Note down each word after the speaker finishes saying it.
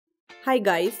Hi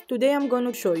guys, today I'm going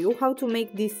to show you how to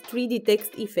make this 3D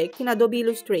text effect in Adobe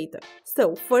Illustrator.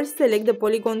 So first select the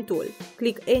polygon tool,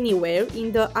 click anywhere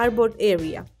in the artboard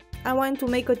area. I want to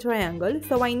make a triangle,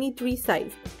 so I need 3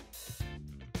 sides.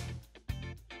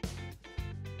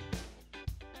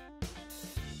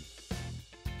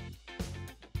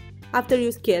 After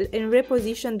you scale and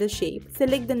reposition the shape,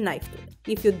 select the knife tool.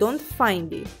 If you don't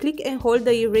find it, click and hold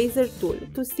the eraser tool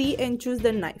to see and choose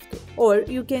the knife tool. Or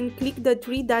you can click the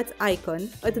 3 dots icon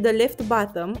at the left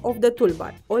bottom of the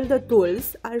toolbar. All the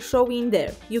tools are showing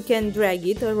there. You can drag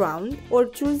it around or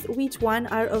choose which one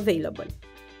are available.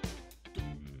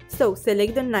 So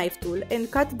select the knife tool and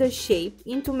cut the shape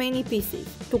into many pieces.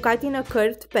 To cut in a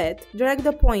curved path, drag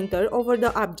the pointer over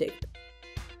the object.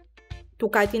 To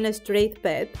cut in a straight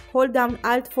path, hold down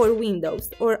Alt for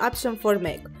Windows or Option for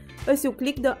Mac as you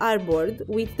click the artboard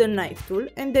with the knife tool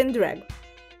and then drag.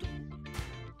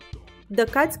 The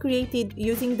cuts created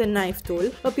using the knife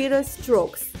tool appear as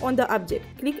strokes on the object.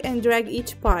 Click and drag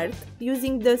each part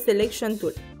using the selection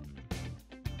tool.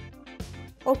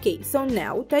 Ok, so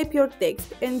now type your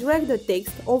text and drag the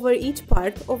text over each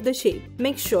part of the shape.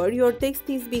 Make sure your text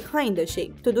is behind the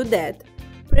shape. To do that,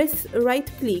 press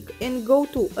right click and go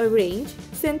to Arrange,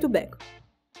 Send to Back.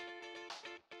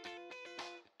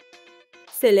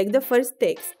 Select the first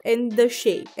text and the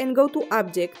shape and go to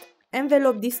Object,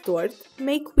 Envelope Distort,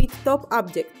 Make with Top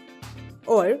Object.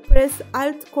 Or press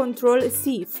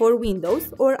Alt-Ctrl-C for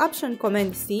Windows or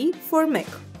Option-Command-C for Mac.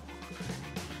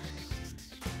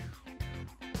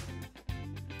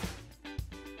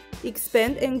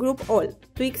 Expand and group all.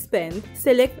 To expand,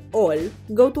 select all,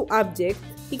 go to Object,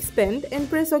 Expand and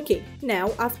press OK.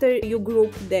 Now, after you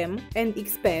group them and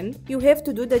expand, you have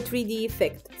to do the 3D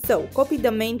effect. So, copy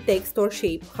the main text or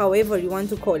shape, however you want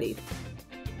to call it.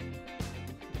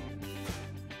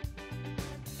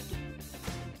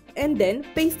 And then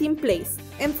paste in place.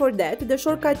 And for that, the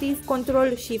shortcut is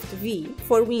Ctrl-Shift-V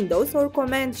for Windows or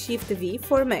Command-Shift-V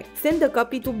for Mac. Send the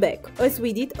copy to back. As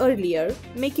we did earlier,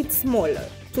 make it smaller.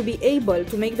 To be able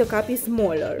to make the copy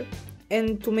smaller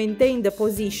and to maintain the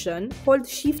position, hold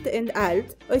Shift and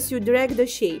Alt as you drag the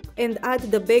shape and add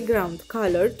the background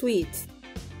color to it.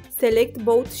 Select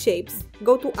both shapes,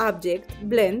 go to Object,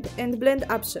 Blend and Blend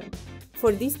option.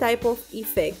 For this type of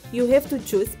effect, you have to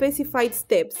choose specified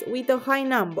steps with a high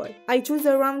number. I choose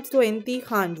around 20,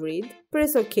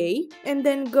 press OK and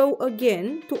then go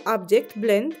again to Object,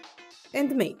 Blend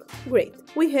and Make. Great.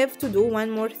 We have to do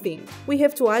one more thing. We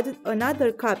have to add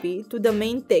another copy to the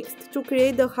main text to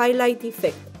create the highlight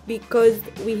effect. Because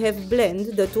we have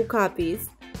blended the 2 copies,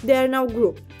 they are now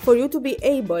grouped. For you to be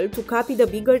able to copy the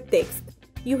bigger text,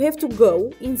 you have to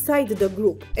go inside the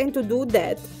group, and to do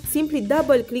that, simply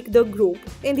double-click the group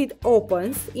and it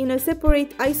opens in a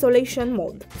separate isolation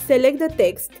mode. Select the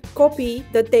text, copy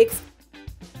the text,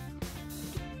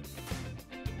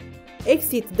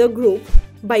 exit the group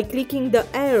by clicking the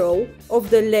arrow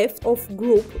of the left of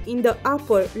group in the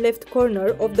upper left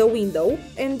corner of the window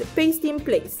and paste in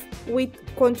place with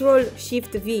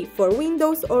Ctrl-Shift-V for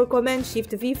Windows or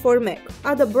Command-Shift-V for Mac.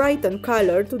 Add a brighten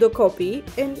color to the copy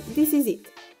and this is it.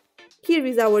 Here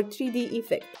is our 3D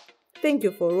effect. Thank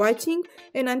you for watching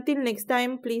and until next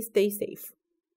time, please stay safe.